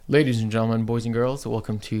Ladies and gentlemen, boys and girls,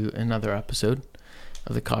 welcome to another episode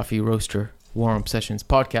of the Coffee Roaster Warm Sessions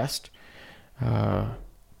podcast.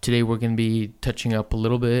 Today we're going to be touching up a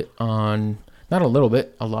little bit on, not a little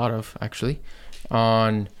bit, a lot of actually,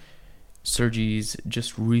 on Sergei's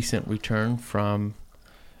just recent return from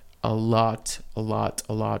a lot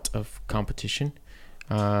of competition.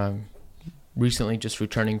 Recently just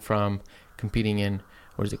returning from competing in,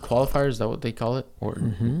 what is it, qualifiers? Is that what they call it? Or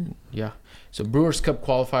yeah. So Brewers Cup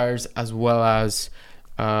qualifiers, as well as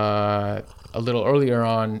a little earlier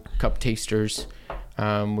on Cup Tasters,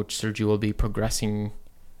 which Sergei will be progressing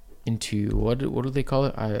into. What do they call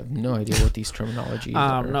it? I have no idea what these terminologies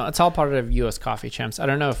are. No, it's all part of U.S. Coffee Champs. I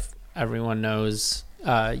don't know if everyone knows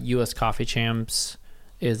U.S. Coffee Champs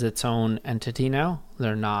is its own entity now.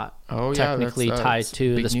 They're not technically tied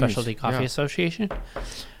to the Specialty Coffee Association.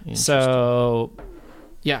 So,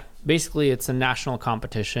 yeah, basically it's a national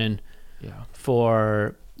competition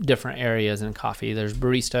for different areas in coffee. There's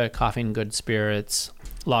barista, coffee and good spirits,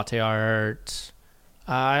 latte art.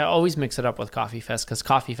 I always mix it up with Coffee Fest because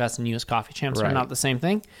Coffee Fest and U.S. Coffee Champs are not the same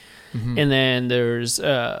thing. Mm-hmm. And then there's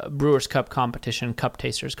Brewers Cup competition, Cup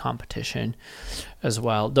Tasters competition as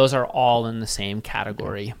well. Those are all in the same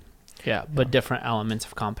category. Yeah, but different elements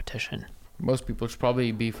of competition. Most people should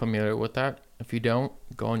probably be familiar with that. If you don't,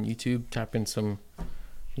 go on YouTube, tap in some,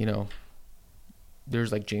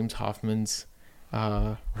 there's like James Hoffman's,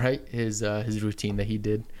 right? His routine that he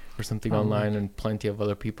did or something online, and plenty of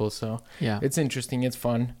other people. So yeah, it's interesting. It's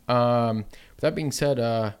fun. With that being said,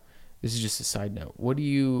 this is just a side note. What do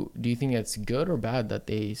you think it's good or bad that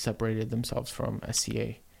they separated themselves from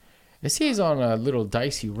SCA? SCA is on a little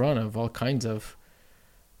dicey run of all kinds of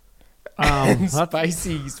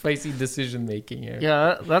spicy decision making here.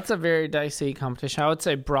 Yeah, that's a very dicey competition. I would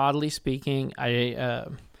say, broadly speaking,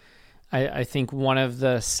 I think one of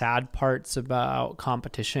the sad parts about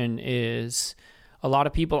competition is a lot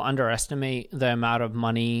of people underestimate the amount of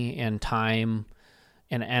money and time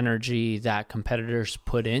and energy that competitors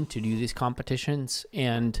put in to do these competitions.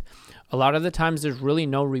 And a lot of the times there's really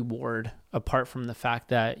no reward apart from the fact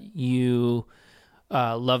that you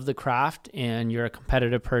love the craft and you're a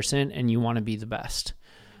competitive person and you want to be the best.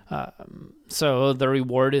 So the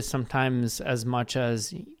reward is sometimes as much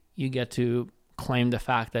as you get to claim the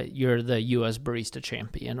fact that you're the U.S. Barista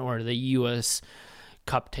Champion or the U.S.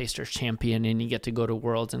 Cup Tasters Champion, and you get to go to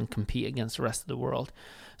Worlds and compete against the rest of the world.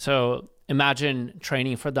 So imagine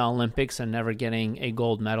training for the Olympics and never getting a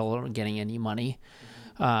gold medal or getting any money.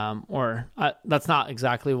 That's not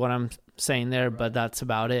exactly what I'm saying there, but that's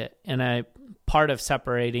about it. And part of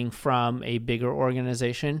separating from a bigger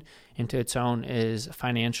organization into its own is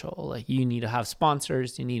financial. Like, you need to have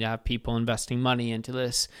sponsors, you need to have people investing money into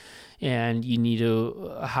this, and you need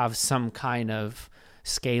to have some kind of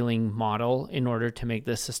scaling model in order to make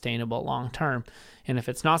this sustainable long term. And if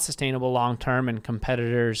it's not sustainable long term and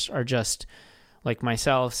competitors are just like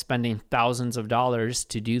myself spending thousands of dollars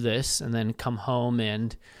to do this and then come home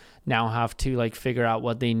and now have to figure out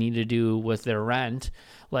what they need to do with their rent,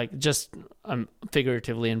 just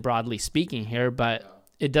figuratively and broadly speaking here, but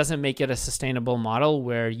it doesn't make it a sustainable model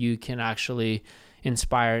where you can actually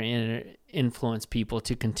inspire and influence people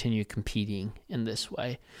to continue competing in this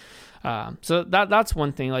way. So that's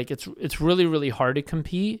one thing. It's really, really hard to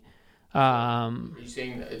compete. Are you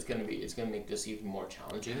saying that it's gonna make this even more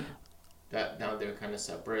challenging? That now they're kind of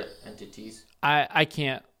separate entities? I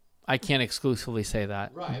can't exclusively say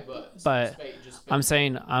that. Right, but I'm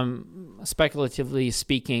saying, speculatively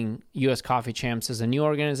speaking, U.S. Coffee Champs is a new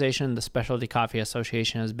organization. The Specialty Coffee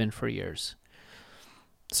Association has been for years.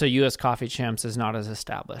 So U.S. Coffee Champs is not as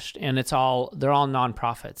established, and they're all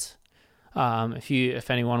nonprofits. If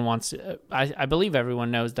anyone wants to, I believe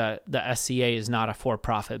everyone knows that the SCA is not a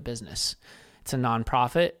for-profit business. It's a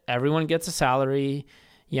nonprofit. Everyone gets a salary.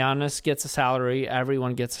 Giannis gets a salary.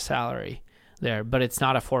 Everyone gets a salary there, but it's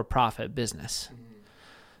not a for-profit business. Mm-hmm.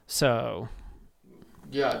 So,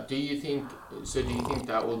 yeah. Do you think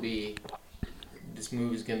that will be, this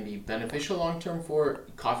move is going to be beneficial long-term for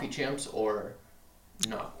Coffee Champs or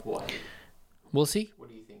not quite? We'll see. What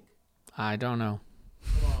do you think? I don't know.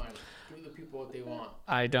 Come on. Give the people what they want.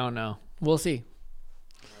 I don't know. We'll see.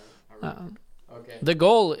 All right. Okay. The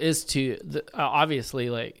goal is to, obviously,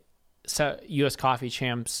 U.S. Coffee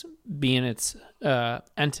Champs being its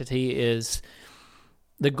entity, is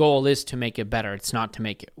the goal is to make it better. It's not to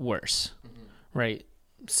make it worse, right?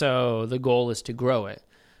 So the goal is to grow it.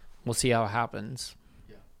 We'll see how it happens.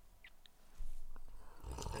 Yeah.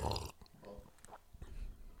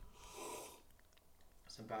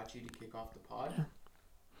 Some Bachi to kick off the pod. Yeah.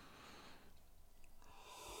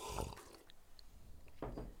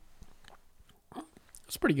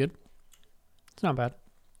 pretty good. It's not bad.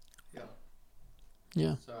 Yeah.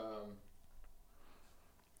 Yeah.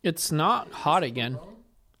 It's not hot again.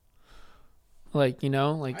 Like, in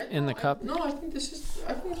the cup. No, I think it's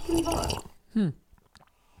pretty hot.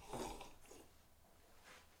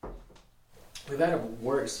 We've had it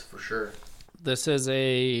worse for sure. This is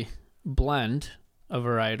a blend of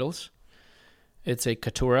varietals. It's a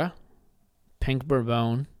Caturra, Pink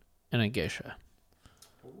Bourbon, and a Geisha.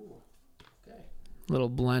 Ooh, okay. Little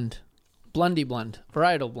blend. Blendy blend.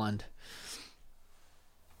 Varietal blend.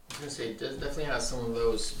 I was going to say, it definitely has some of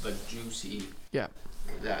those, like, juicy... Yeah.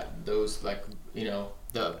 Those, like,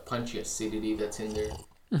 the punchy acidity that's in there.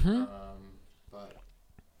 Mm-hmm. But,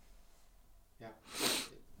 yeah.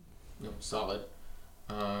 Solid.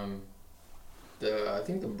 I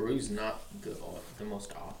think the brew's not the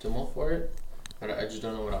most optimal for it, but I just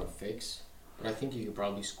don't know what I would fix. But I think you could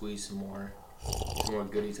probably squeeze some more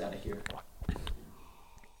goodies out of here.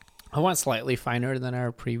 I went slightly finer than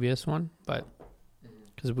our previous one, but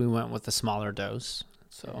because we went with a smaller dose,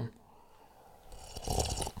 so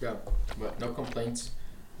yeah, but no complaints.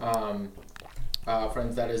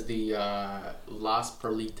 Friends, that is the Las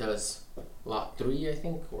Perlitas Lot 3, I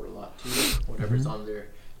think, or Lot 2, whatever's on there.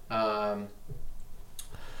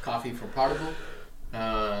 Coffee from Particle.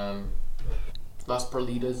 Las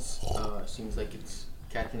Perlitas seems like it's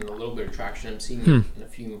catching a little bit of traction. I'm seeing it in a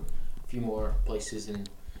few more places and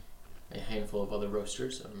a handful of other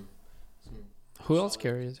roasters. Who else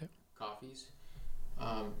carries it? Coffees.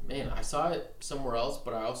 Man, I saw it somewhere else,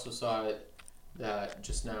 but I also saw it that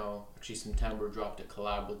just now, actually, some Timbre dropped a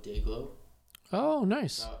collab with Dayglow. Oh,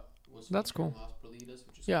 nice. That's cool. Las Perlitas,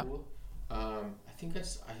 which is cool. I think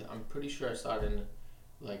I'm pretty sure I saw it in,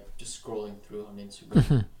 like, just scrolling through on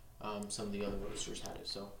Instagram. Some of the other roasters had it,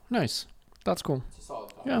 so. Nice. That's cool. It's a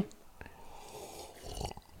solid coffee. Yeah.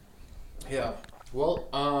 Yeah. Well,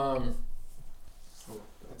 oh,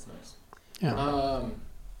 that's nice. Yeah.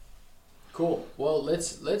 Cool. Well,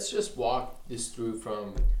 let's just walk this through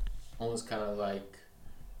from almost kind of like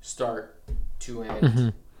start to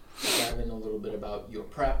end. Dive in a little bit about your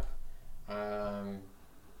prep,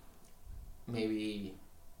 maybe,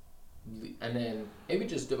 and then maybe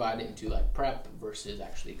just divide it into like prep versus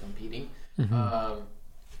actually competing.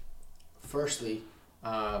 Firstly,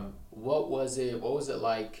 what was it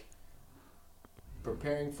like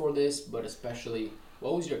preparing for this, but especially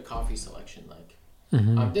what was your coffee selection like?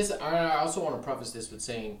 I also want to preface this with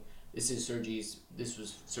saying this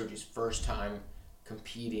was Sergei's first time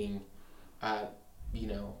competing at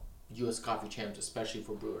U.S. Coffee Champs, especially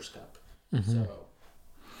for Brewers Cup. So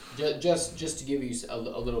just to give you a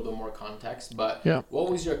little bit more context, but what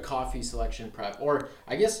was your coffee selection prep? Or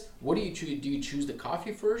I guess, what do you choose? Do you choose the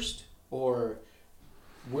coffee first, or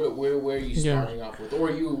where are you starting off with? Or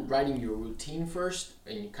are you writing your routine first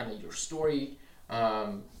and kind of your story?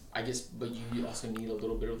 I guess, but you also need a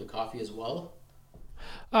little bit of the coffee as well?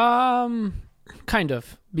 Kind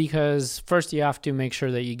of, because first you have to make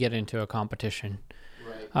sure that you get into a competition.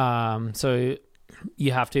 Right. So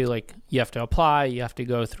you have to apply, you have to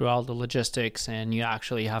go through all the logistics, and you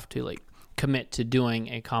actually have to commit to doing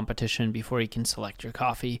a competition before you can select your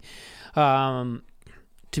coffee. To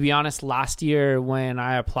be honest, last year when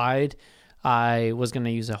I applied, I was going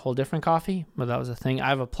to use a whole different coffee, but that was the thing.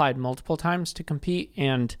 I've applied multiple times to compete,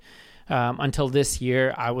 and until this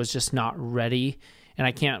year, I was just not ready. And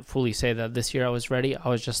I can't fully say that this year I was ready. I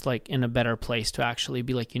was just in a better place to actually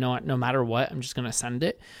be like, you know what, no matter what, I'm just going to send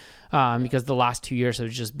it. Because the last 2 years have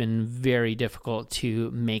just been very difficult to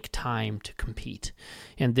make time to compete.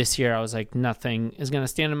 And this year I was like, nothing is going to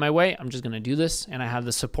stand in my way. I'm just going to do this. And I have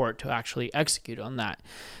the support to actually execute on that.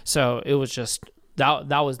 So it was just, that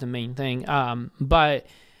was the main thing. But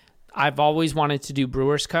I've always wanted to do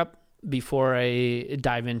Brewers Cup before I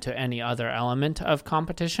dive into any other element of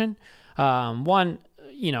competition. One,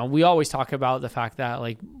 we always talk about the fact that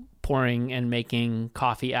pouring and making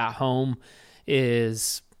coffee at home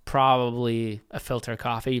is probably a filter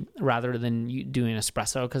coffee rather than you doing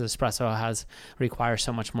espresso, because espresso requires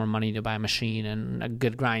so much more money to buy a machine and a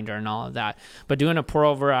good grinder and all of that. But doing a pour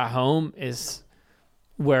over at home is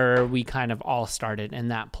where we kind of all started, in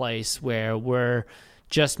that place where we're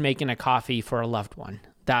just making a coffee for a loved one.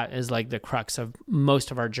 That is the crux of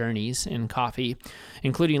most of our journeys in coffee,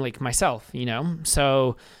 including myself,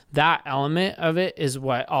 So that element of it is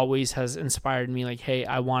what always has inspired me. Hey,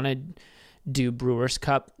 I want to do Brewers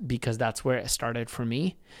Cup because that's where it started for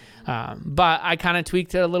me. But I kind of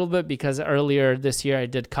tweaked it a little bit because earlier this year I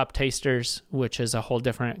did Cup Tasters, which is a whole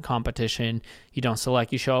different competition. You don't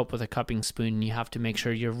select, you show up with a cupping spoon, and you have to make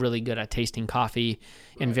sure you're really good at tasting coffee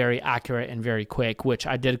and very accurate and very quick, which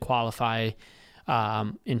I did qualify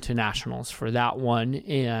into nationals for that one.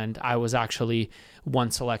 And I was actually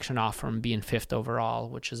one selection off from being 5th overall,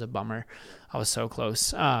 which is a bummer. I was so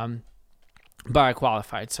close. But I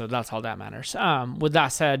qualified, so that's all that matters. With that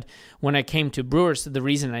said, when I came to Brewers, the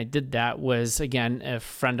reason I did that was, again, a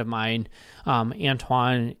friend of mine,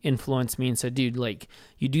 Antoine, influenced me and said, dude, like,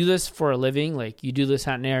 you do this for a living, like, you do this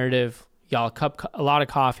at Narrative, y'all cup a lot of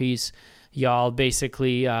coffees, y'all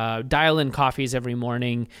basically dial in coffees every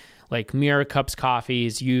morning, like Mirror Cups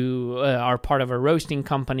coffees, you are part of a roasting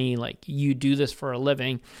company, like, you do this for a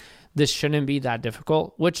living. This shouldn't be that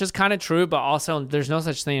difficult, which is kind of true, but also there's no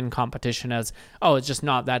such thing in competition as, oh, it's just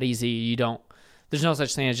not that easy. There's no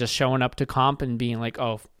such thing as just showing up to comp and being like,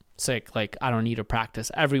 oh, sick, like, I don't need to practice.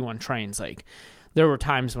 Everyone trains. Like, there were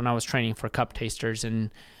times when I was training for cup tasters and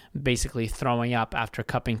basically throwing up after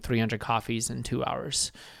cupping 300 coffees in 2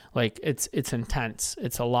 hours. Like, it's intense.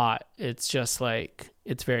 It's a lot. It's just like,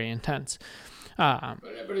 it's very intense. But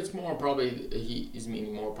it's more probably, he's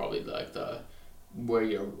meaning more probably like where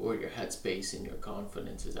your headspace and your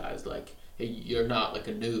confidence is as, like, hey, you're not like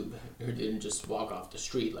a noob who didn't just walk off the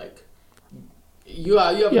street. Like, you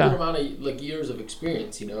have a good amount of like years of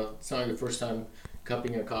experience. It's not your first time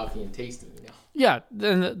cupping a coffee and tasting. Yeah,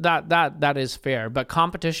 then that is fair. But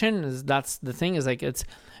competition that's the thing, is like, it's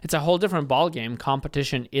a whole different ball game.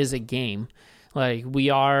 Competition is a game. Like, we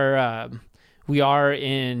are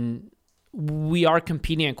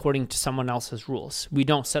competing according to someone else's rules. We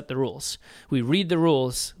don't set the rules. We read the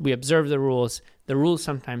rules, we observe the rules. The rules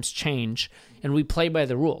sometimes change, and we play by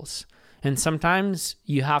the rules. And sometimes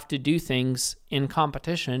you have to do things in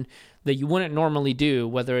competition that you wouldn't normally do,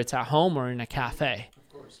 whether it's at home or in a cafe. Of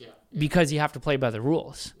course, yeah. Because you have to play by the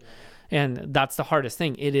rules. Yeah. And that's the hardest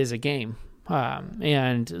thing. It is a game.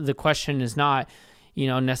 And the question is not,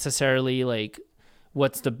 necessarily like,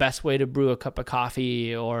 what's the best way to brew a cup of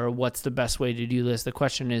coffee, or what's the best way to do this? The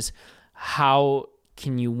question is, how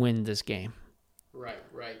can you win this game? Right.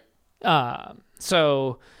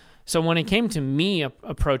 So when it came to me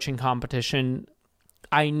approaching competition,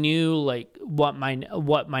 I knew like what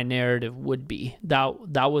my narrative would be.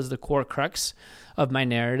 That was the core crux of my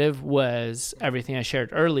narrative, was everything I shared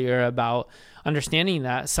earlier about understanding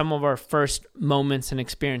that some of our first moments and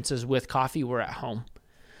experiences with coffee were at home.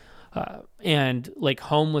 And like,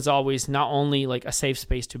 home was always not only like a safe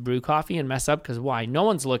space to brew coffee and mess up, because why? No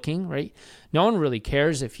one's looking, right? No one really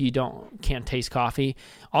cares if you can't taste coffee.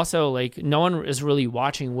 Also, like, no one is really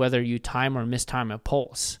watching whether you time or mistime a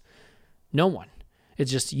pulse. No one.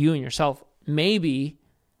 It's just you and yourself. Maybe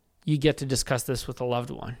you get to discuss this with a loved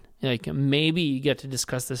one. Like, maybe you get to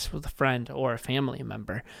discuss this with a friend or a family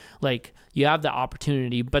member. Like, you have the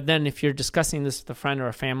opportunity, but then if you're discussing this with a friend or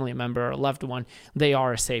a family member or a loved one, they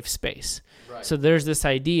are a safe space. Right. So there's this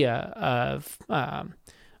idea of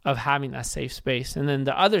having that safe space. And then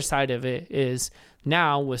the other side of it is,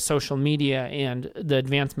 now with social media and the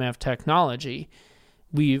advancement of technology,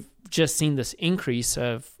 we've just seen this increase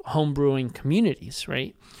of home brewing communities,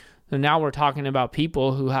 right? So now we're talking about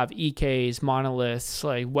people who have EKs, monoliths,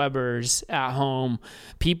 like Webers at home,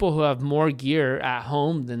 people who have more gear at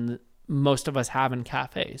home than most of us have in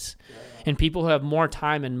cafes, and people who have more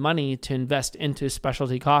time and money to invest into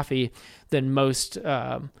specialty coffee than most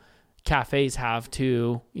cafes have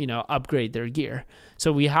to, upgrade their gear.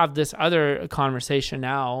 So we have this other conversation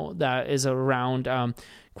now that is around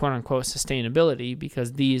quote unquote sustainability,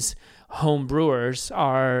 because these home brewers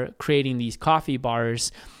are creating these coffee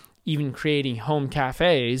bars, even creating home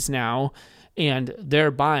cafes now, and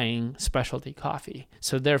they're buying specialty coffee.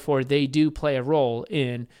 So therefore, they do play a role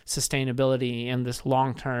in sustainability and this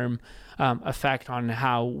long-term effect on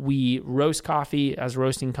how we roast coffee as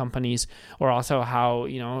roasting companies, or also how,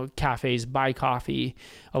 cafes buy coffee.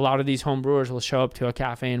 A lot of these home brewers will show up to a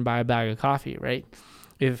cafe and buy a bag of coffee, right?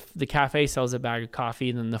 If the cafe sells a bag of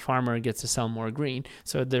coffee, then the farmer gets to sell more green.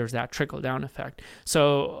 So there's that trickle-down effect.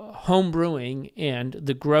 So home brewing and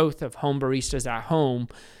the growth of home baristas at home,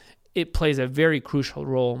 it plays a very crucial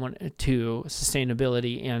role to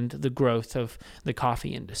sustainability and the growth of the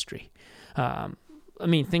coffee industry.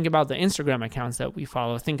 Think about the Instagram accounts that we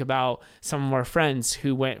follow. Think about some of our friends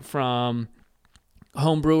who went from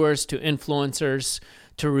home brewers to influencers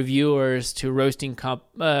to reviewers to roasting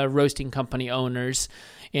company owners,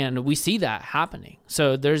 and we see that happening.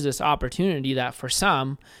 So there's this opportunity that for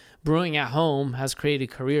some, brewing at home has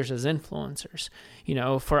created careers as influencers.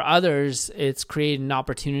 For others, it's created an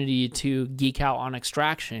opportunity to geek out on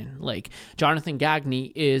extraction. Like Jonathan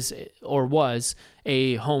Gagne is or was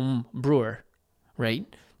a home brewer, right?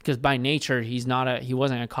 Because by nature, he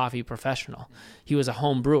wasn't a coffee professional. He was a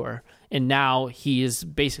home brewer. And now he is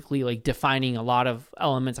basically like defining a lot of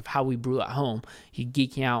elements of how we brew at home. He's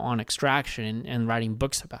geeking out on extraction and writing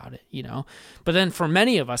books about it, you know. But then for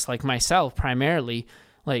many of us, like myself primarily,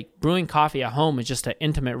 like brewing coffee at home is just an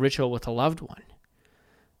intimate ritual with a loved one.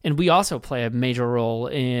 And we also play a major role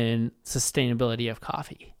in sustainability of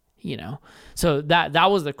coffee, you know. So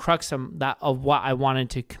that was the crux of what I wanted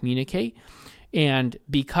to communicate. And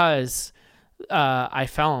because I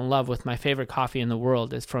fell in love with my favorite coffee in the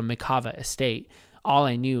world is from Mikava Estate, all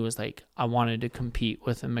I knew was like I wanted to compete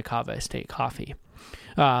with the Mikava Estate coffee.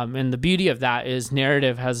 And the beauty of that is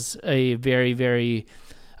Narrative has a very, very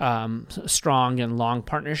strong and long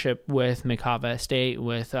partnership with Mikava Estate,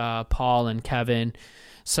 with Paul and Kevin.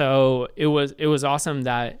 So it was awesome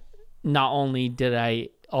that not only did I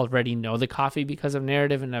already know the coffee because of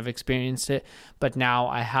Narrative and I've experienced it, but now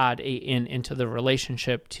I had into the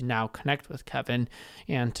relationship to now connect with Kevin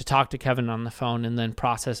and to talk to Kevin on the phone and then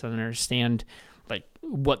process and understand like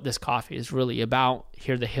what this coffee is really about,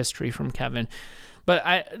 hear the history from Kevin.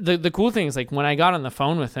 But the cool thing is like when I got on the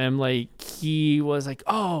phone with him, like he was like,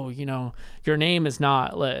 oh, you know, your name is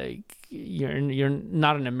not like, you're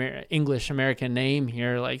not an English American name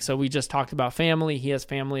here. Like, so we just talked about family. He has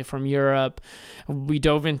family from Europe. We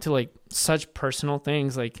dove into like such personal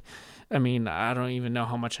things. Like, I mean, I don't even know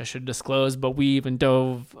how much I should disclose, but we even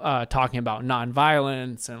dove talking about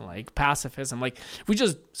nonviolence and like pacifism. Like we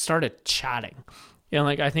just started chatting. And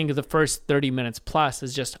like, I think the first 30 minutes plus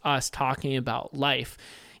is just us talking about life.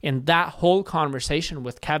 And that whole conversation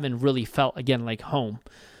with Kevin really felt again like home.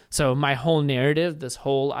 So my whole narrative, this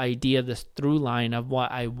whole idea, this through line of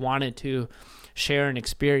what I wanted to share and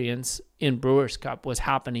experience in Brewers Cup was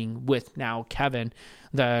happening with now Kevin,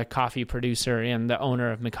 the coffee producer and the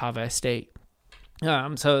owner of Mikava Estate.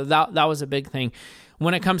 So that was a big thing.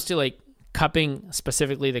 When it comes to like cupping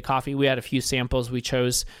specifically the coffee, we had a few samples. We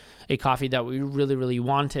chose a coffee that we really, really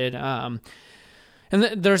wanted. And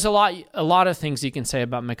there's a lot of things you can say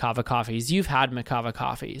about Mikava coffees. You've had Mikava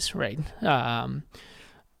coffees, right?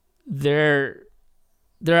 They're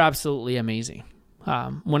absolutely amazing.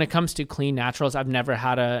 When it comes to clean naturals, I've never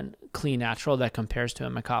had a clean natural that compares to a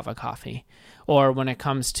Mikava coffee. Or when it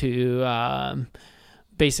comes to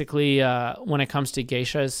when it comes to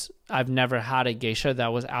geishas, I've never had a geisha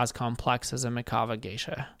that was as complex as a Mikava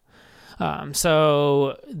geisha.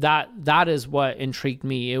 So that is what intrigued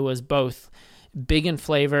me. It was both big in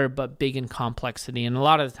flavor, but big in complexity. And a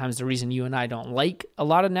lot of the times the reason you and I don't like a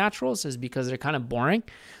lot of naturals is because they're kind of boring.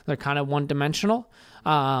 They're kind of one-dimensional.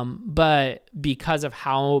 But because of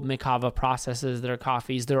how Mikava processes their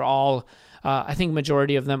coffees, they're all, I think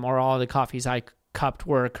majority of them or all the coffees I cupped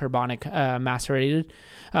were carbonic macerated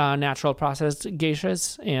natural processed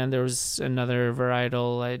geishas. And there was another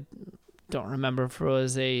varietal, I don't remember if it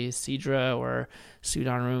was a Sidra or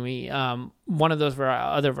Sudan Rumi, one of those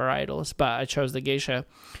other varietals, but I chose the geisha.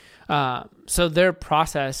 So they're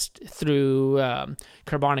processed through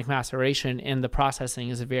carbonic maceration, and the processing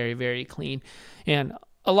is very, very clean. And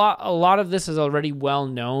a lot of this is already well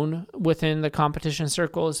known within the competition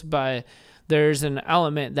circles, but there's an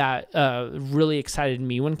element that really excited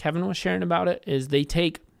me when Kevin was sharing about it, is they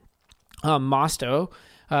take Mosto,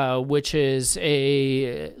 which is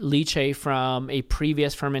a leach from a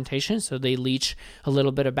previous fermentation. So they leach a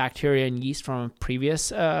little bit of bacteria and yeast from a previous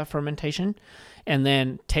fermentation, and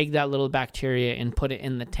then take that little bacteria and put it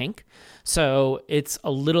in the tank. So it's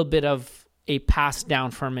a little bit of a passed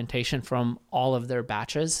down fermentation from all of their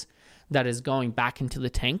batches that is going back into the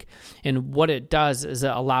tank. And what it does is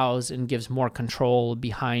it allows and gives more control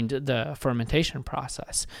behind the fermentation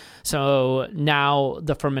process. So now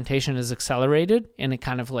the fermentation is accelerated and it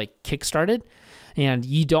kind of like kickstarted, and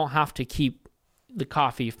you don't have to keep the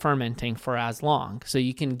coffee fermenting for as long. So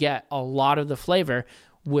you can get a lot of the flavor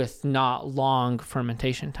with not long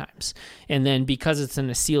fermentation times. And then because it's in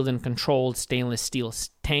a sealed and controlled stainless steel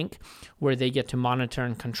tank where they get to monitor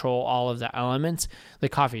and control all of the elements, the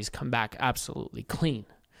coffees come back absolutely clean.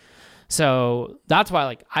 So that's why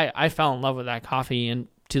like I fell in love with that coffee, and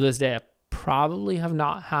to this day I probably have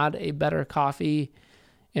not had a better coffee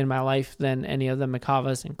in my life than any of the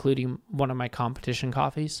Mikavas, including one of my competition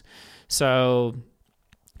coffees. So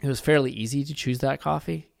it was fairly easy to choose that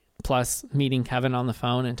coffee. Plus, meeting Kevin on the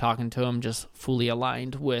phone and talking to him just fully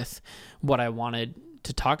aligned with what I wanted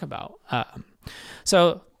to talk about.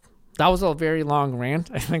 So that was a very long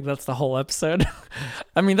rant. I think that's the whole episode.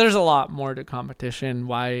 I mean, there's a lot more to competition,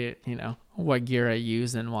 why, you know, what gear I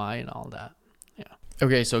use and why and all that. Yeah.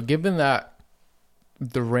 Okay, so given that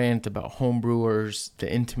the rant about home brewers,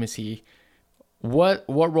 the intimacy, what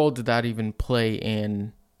role did that even play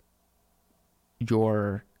in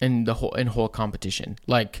the whole competition?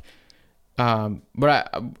 Like,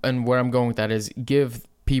 And where I'm going with that is give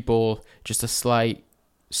people just a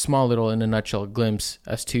small little, in a nutshell, glimpse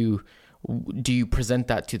as to, do you present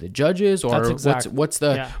that to the judges, or what's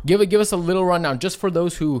the give us a little rundown just for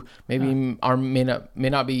those who maybe may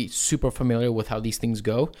not be super familiar with how these things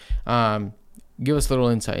go. Give us a little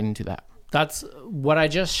insight into that. That's what I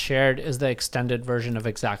just shared is the extended version of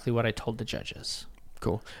exactly what I told the judges.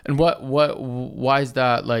 Cool. And why is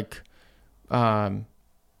that, like,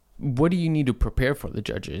 what do you need to prepare for the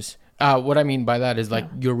judges? What I mean by that is like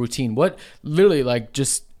your routine. What literally, like,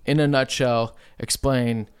 just in a nutshell,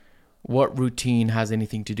 explain what routine has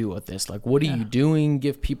anything to do with this. Like, what are you doing?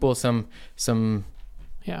 Give people some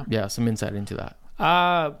insight into that.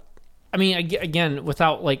 I mean, again,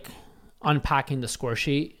 without like unpacking the score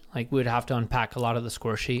sheet, like we would have to unpack a lot of the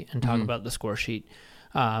score sheet and talk about the score sheet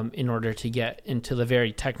in order to get into the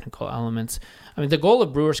very technical elements. I mean, the goal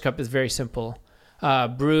of Brewers Cup is very simple.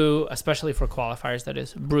 Brew, especially for qualifiers, that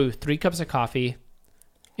is, brew 3 cups of coffee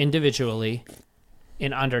individually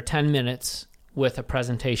in under 10 minutes with a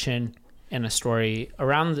presentation and a story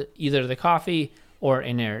around either the coffee or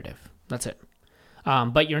a narrative. That's it.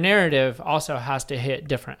 But your narrative also has to hit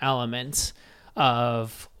different elements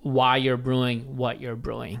of why you're brewing, what you're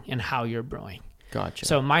brewing, and how you're brewing. Gotcha.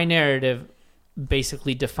 So my narrative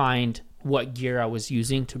basically defined what gear I was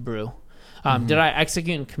using to brew. Did I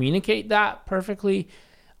execute and communicate that perfectly?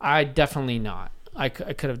 I definitely not. I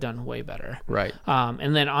could have done way better. Right.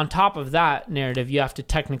 And then on top of that narrative, you have to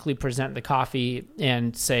technically present the coffee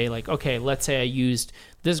and say, like, okay, let's say I used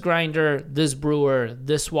this grinder, this brewer,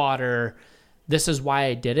 this water. This is why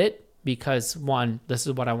I did it, because 1, this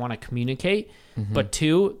is what I want to communicate. But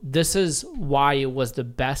 2, this is why it was the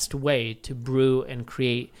best way to brew and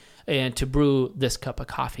create and to brew this cup of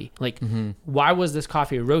coffee. Like, why was this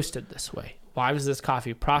coffee roasted this way? Why was this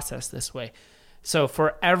coffee processed this way? So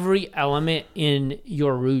for every element in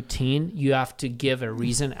your routine, you have to give a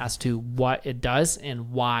reason as to what it does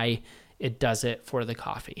and why it does it for the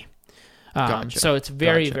coffee. Gotcha. So it's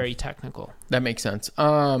very, very technical. That makes sense.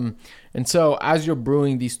 And so as you're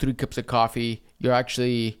brewing these 3 cups of coffee, you're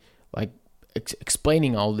actually like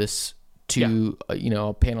explaining all this to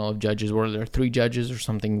a panel of judges. Were there 3 judges or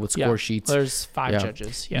something with score sheets? There's 5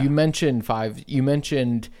 judges. Yeah. You mentioned 5. You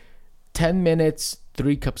mentioned 10 minutes,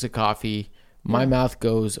 3 cups of coffee. My mouth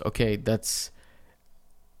goes, okay, that's,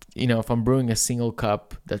 if I'm brewing a single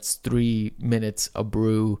cup, that's 3 minutes a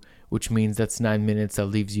brew, which means that's 9 minutes. That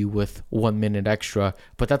leaves you with 1 minute extra,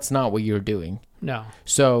 but that's not what you're doing. No.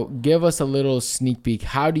 So give us a little sneak peek.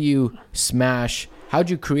 How'd you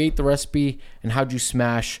create the recipe, and how'd you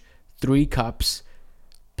smash 3 cups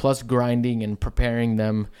plus grinding and preparing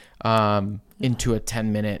them into a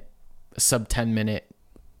 10-minute, sub 10 minute?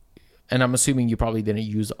 And I'm assuming you probably didn't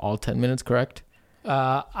use all 10 minutes, correct?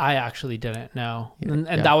 I actually didn't, no. And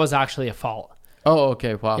that was actually a fault. Oh,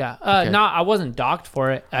 okay. Wow. Yeah. Okay. No, I wasn't docked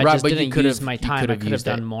for it. I just didn't use my time. I could have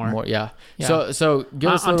done more. Yeah. So give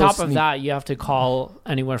us on top of that, you have to call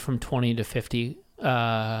anywhere from 20 to 50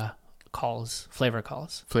 flavor calls. Flavor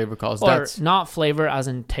calls. Or That's not flavor as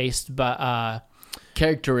in taste, but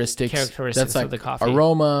characteristics. That's like of the coffee.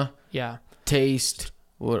 Aroma. Yeah. Taste.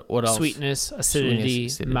 What else? Sweetness, acidity,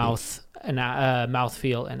 mouth and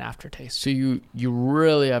mouthfeel and aftertaste. So you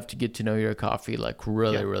really have to get to know your coffee like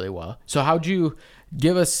really well. So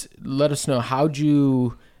let us know, how'd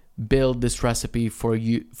you build this recipe for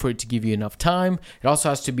it to give you enough time? It also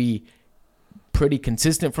has to be pretty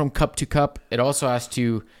consistent from cup to cup. It also has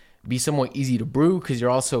to be somewhat easy to brew because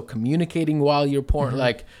you're also communicating while you're pouring.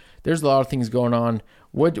 Like, there's a lot of things going on.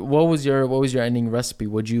 What was your ending recipe?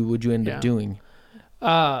 What'd you end up doing?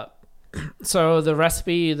 So the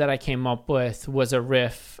recipe that I came up with was a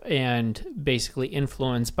riff and basically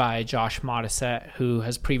influenced by Josh Modisette, who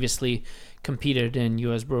has previously competed in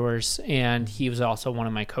U.S. Brewers, and he was also one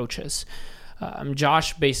of my coaches.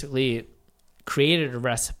 Josh basically created a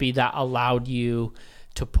recipe that allowed you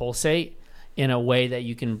to pulsate in a way that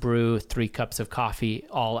you can brew 3 cups of coffee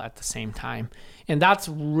all at the same time. And that's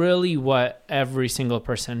really what every single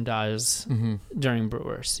person does during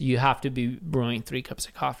Brewers. You have to be brewing 3 cups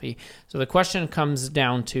of coffee. So the question comes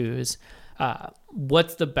down to is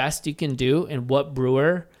what's the best you can do and what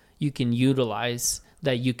brewer you can utilize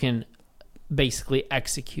that you can basically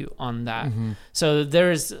execute on that. So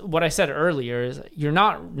there's what I said earlier is you're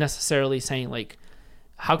not necessarily saying like,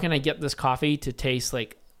 how can I get this coffee to taste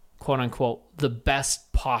like, quote unquote, the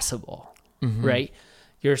best possible, right?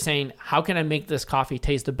 You're saying, how can I make this coffee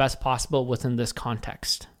taste the best possible within this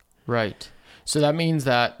context? Right. So that means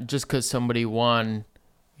that just because somebody won,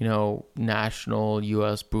 national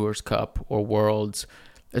U.S. Brewers Cup or Worlds,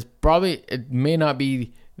 it may not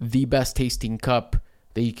be the best tasting cup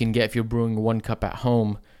that you can get if you're brewing 1 cup at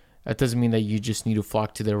home, that doesn't mean that you just need to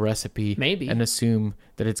flock to their recipe Maybe. and assume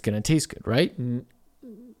that it's going to taste good, right?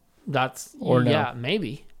 Yeah,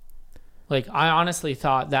 maybe. Like, I honestly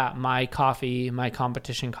thought that my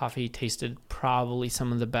competition coffee tasted probably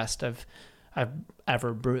some of the best I've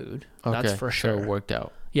ever brewed. Okay, That's for sure. So it worked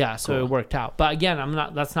out. Yeah, so Cool. it worked out. But again,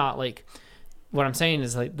 that's not like, what I'm saying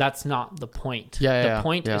is like, that's not the point. The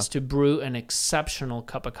point is to brew an exceptional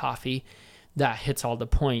cup of coffee that hits all the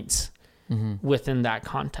points within that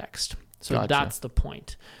context. So Gotcha. That's the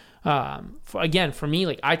point. For me,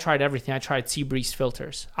 like, I tried everything. I tried sea breeze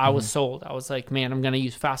filters. I was sold. I was like, man, I'm going to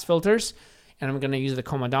use fast filters and I'm going to use the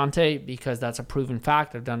Comandante because that's a proven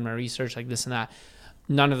fact. I've done my research, like this and that.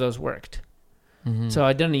 None of those worked. So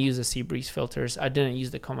I didn't use the sea breeze filters. I didn't use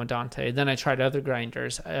the Comandante. Then I tried other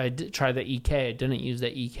grinders. I did try the EK. I didn't use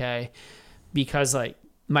the EK because, like,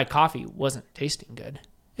 my coffee wasn't tasting good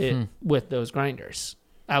with those grinders.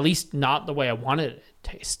 At least not the way I wanted it to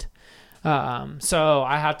taste. So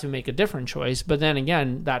I had to make a different choice. But then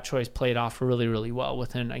again, that choice played off really, really well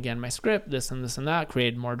within, again, my script, this and that,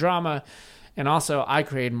 created more drama. And also I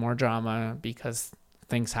created more drama because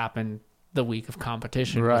things happened the week of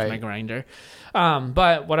competition with my grinder.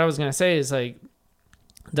 But what I was going to say is, like,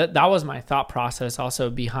 that was my thought process also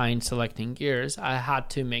behind selecting gears. I had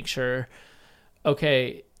to make sure,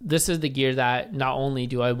 okay, this is the gear that not only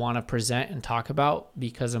do I want to present and talk about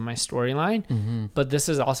because of my storyline, but this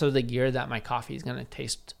is also the gear that my coffee is going to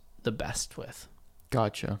taste the best with.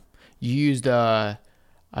 Gotcha. You used a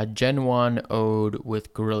Gen 1 Ode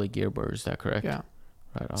with Gorilla Gear Burr, is that correct? Yeah.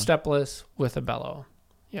 Right on. Stepless with a bellow.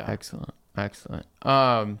 Yeah. Excellent.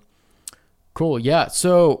 Cool. Yeah.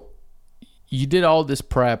 So you did all this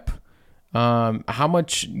prep. How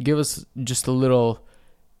much, give us just a little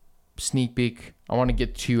sneak peek. I want to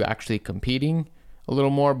get to actually competing a little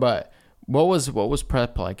more, but what was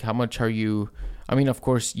prep like? How much are you, I mean, of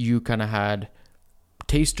course you kind of had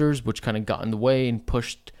tasters, which kind of got in the way and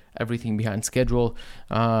pushed everything behind schedule.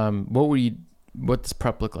 What does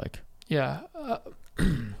prep look like? Yeah.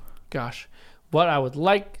 Gosh, what I would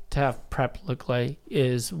like to have prep look like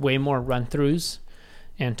is way more run-throughs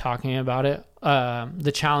and talking about it.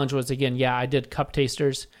 The challenge was, again, I did cup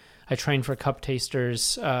tasters. I trained for cup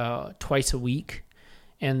tasters twice a week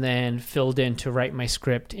and then filled in to write my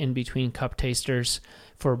script in between cup tasters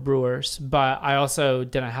for Brewers. But I also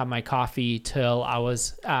didn't have my coffee till I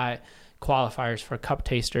was at qualifiers for cup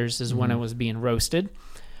tasters is when it was being roasted.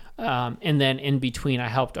 And then in between, I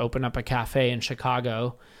helped open up a cafe in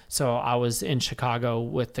Chicago. So I was in Chicago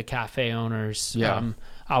with the cafe owners. Yeah.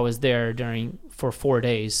 I was there for 4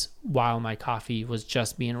 days while my coffee was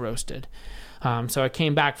just being roasted. So I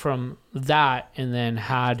came back from that and then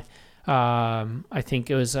had, I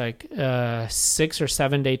think it was like a 6 or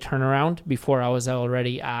 7 day turnaround before I was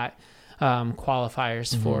already at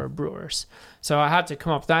qualifiers for Brewers. So I had to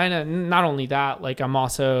come up with that. And not only that, like, I'm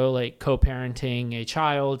also like co-parenting a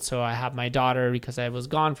child. So I have my daughter because I was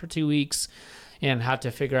gone for 2 weeks and had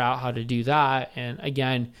to figure out how to do that. And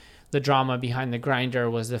again, the drama behind the grinder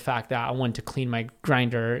was the fact that I went to clean my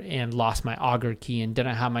grinder and lost my auger key and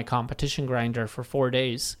didn't have my competition grinder for 4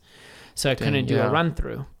 days. So I couldn't do a run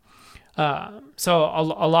through. So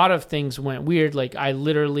a lot of things went weird. Like, I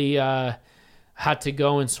literally had to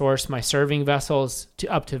go and source my serving vessels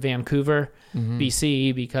up to Vancouver,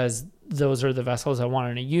 BC, because those are the vessels I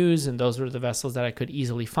wanted to use, and those were the vessels that I could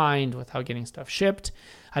easily find without getting stuff shipped.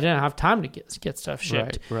 I didn't have time to get stuff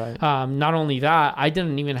shipped. Right. Not only that, I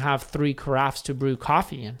didn't even have 3 carafes to brew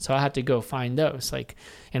coffee in, so I had to go find those.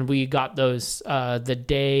 And we got those the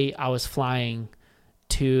day I was flying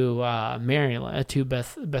to Maryland, to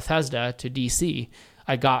Bethesda, to DC.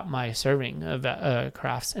 I got my serving of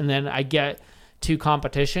carafes, and then I get to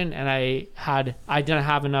competition, and I didn't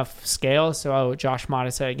have enough scales. So Josh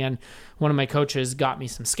Mata said, again, one of my coaches got me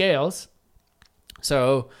some scales.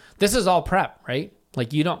 So this is all prep, right?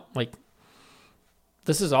 Like, you don't, like,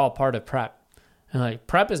 this is all part of prep. And like,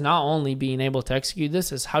 prep is not only being able to execute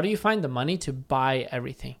this, is how do you find the money to buy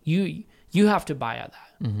everything? You have to buy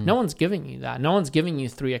that. No one's giving you that. No one's giving you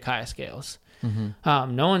 3 Acaia scales.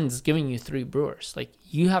 No one's giving you 3 Brewers. Like,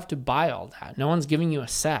 you have to buy all that. No one's giving you a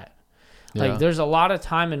set. Like, there's a lot of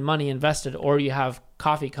time and money invested, or you have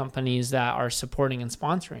coffee companies that are supporting and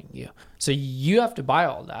sponsoring you. So you have to buy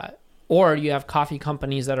all that. Or you have coffee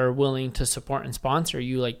companies that are willing to support and sponsor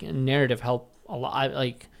you. Like, narrative help a lot.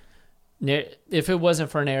 Like, if it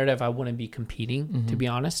wasn't for narrative, I wouldn't be competing, to be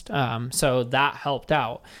honest. So that helped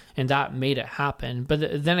out and that made it happen.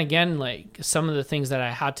 But then again, like, some of the things that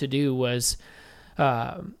I had to do was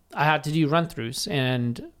I had to do run-throughs,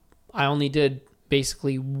 and I only did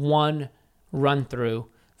basically one run through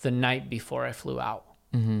the night before I flew out.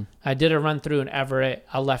 Mm-hmm. I did a run through in Everett.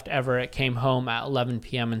 I left Everett, came home at 11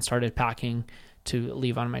 p.m. and started packing to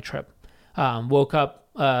leave on my trip. Woke up,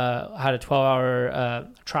 had a 12-hour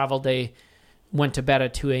travel day, went to bed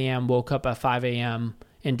at 2 a.m., woke up at 5 a.m.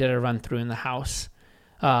 and did a run through in the house.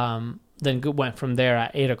 Then went from there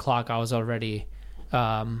at 8 o'clock. I was already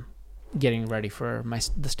getting ready for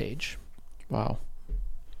the stage. Wow.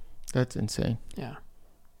 That's insane. Yeah.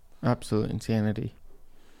 Absolute insanity.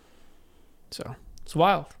 So it's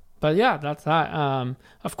wild. But yeah, that's that.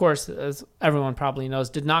 Of course, as everyone probably knows,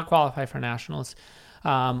 did not qualify for nationals.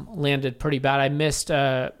 Landed pretty bad. I missed,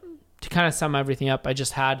 to kind of sum everything up,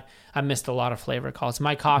 I missed a lot of flavor calls.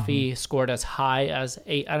 My coffee scored as high as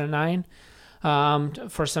 8 out of 9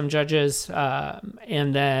 for some judges.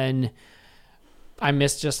 And then I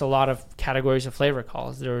missed just a lot of categories of flavor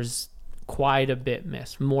calls. There was quite a bit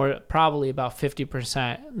missed, probably about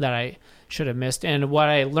 50% that I should have missed. And what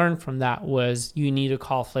I learned from that was you need to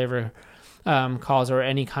call flavor calls, or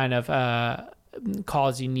any kind of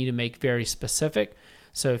calls you need to make very specific.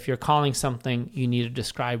 So if you're calling something, you need to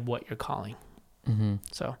describe what you're calling. Mm-hmm.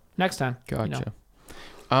 So next time. Gotcha.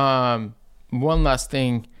 One last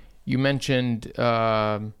thing. You mentioned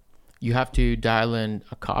you have to dial in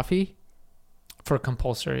a coffee. For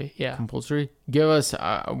compulsory, yeah. Compulsory. Give us,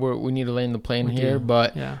 we need to land the plane here,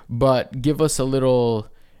 yeah. but give us a little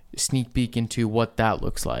sneak peek into what that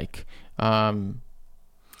looks like.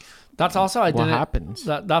 That's also, what happens?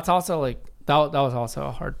 That's also like, that was also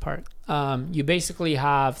a hard part. You basically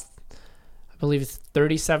have, I believe it's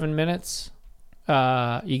 37 minutes.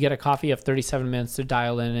 You get a coffee, you have 37 minutes to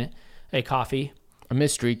dial in a coffee. A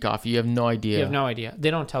mystery coffee. You have no idea. You have no idea. They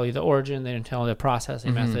don't tell you the origin. They don't tell you the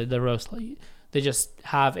processing method, the roast. They just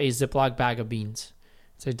have a Ziploc bag of beans.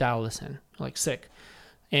 So dial this in, like sick.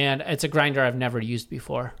 And it's a grinder I've never used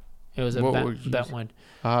before. It was a Bentwood.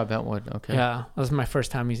 Bentwood. Okay. Yeah, that was my first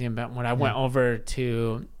time using a Bentwood. I went over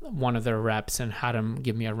to one of their reps and had him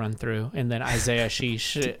give me a run through. And then Isaiah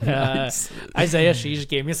Sheesh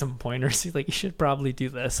gave me some pointers. He's like, you should probably do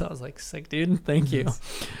this. I was like, sick, dude. Thank you.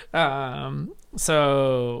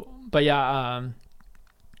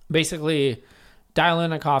 Basically dial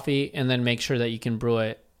in a coffee and then make sure that you can brew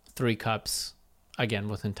it 3 cups again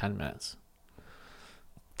within 10 minutes.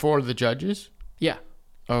 For the judges? Yeah.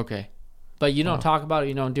 Okay. But you don't talk about it.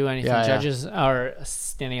 You don't do anything. Yeah, Judges are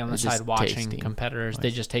standing on the side watching tasting. Competitors. Nice.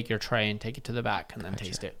 They just take your tray and take it to the back and then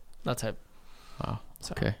taste it. That's it. Wow.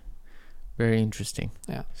 So. Okay. Very interesting.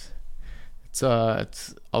 Yeah. It's a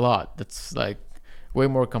lot. That's like way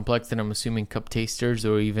more complex than I'm assuming cup tasters,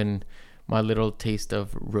 or even my little taste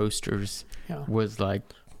of roasters was like.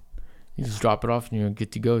 You just drop it off and you're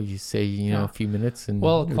good to go. You say, a few minutes and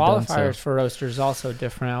qualifiers for roasters also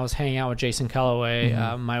different. I was hanging out with Jason Calloway,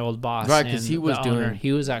 my old boss. Right, because he was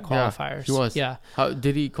He was at qualifiers. He was. Yeah. How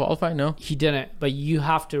did he qualify? No, he didn't. But you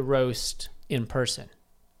have to roast in person.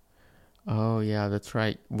 Oh yeah, that's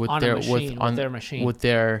right. With their machine. With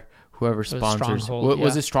their whoever sponsors.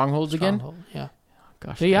 Was it Strongholds again? Stronghold, yeah.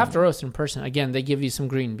 Gosh. So you have to roast in person. Again, they give you some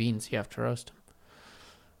green beans. You have to roast them.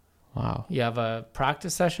 Wow. You have a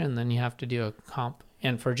practice session, then you have to do a comp.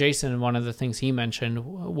 And for Jason, one of the things he mentioned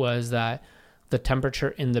was that the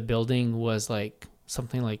temperature in the building was like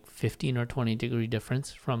something like 15 or 20 degree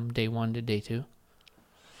difference from day 1 to day 2.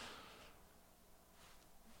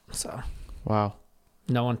 So. Wow.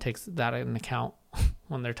 No one takes that into account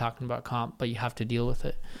when they're talking about comp, but you have to deal with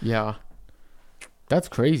it. Yeah. That's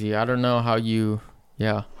crazy. I don't know how you...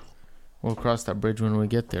 Yeah. We'll cross that bridge when we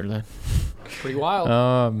get there then. Pretty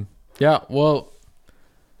wild. Yeah, well,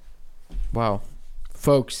 wow,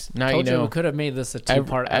 folks. Now you know. We could have made this a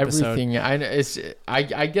 2-part episode. Everything.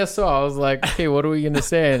 I guess so. I was like, okay, what are we gonna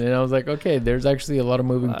say? And I was like, okay, there's actually a lot of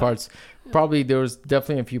moving parts. Probably there was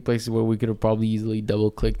definitely a few places where we could have probably easily double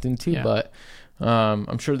clicked into, but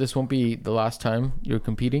I'm sure this won't be the last time you're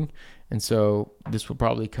competing, and so this will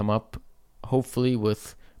probably come up, hopefully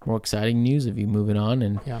with more exciting news of you moving on,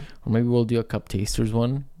 and or maybe we'll do a cup tasters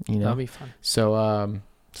one. That'll be fun. So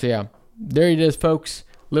yeah, there it is, folks.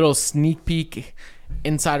 Little sneak peek,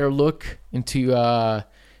 insider look into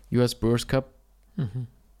U.S. Brewers Cup. Mm-hmm.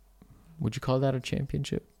 Would you call that a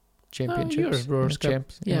championship? U.S. Brewers Cup.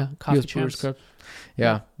 Yeah, U.S. Brewers Cup.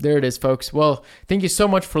 Yeah, there it is, folks. Well, thank you so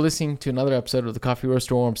much for listening to another episode of the Coffee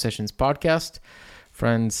Roaster Warm Sessions podcast.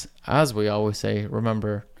 Friends, as we always say,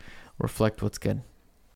 remember, reflect what's good.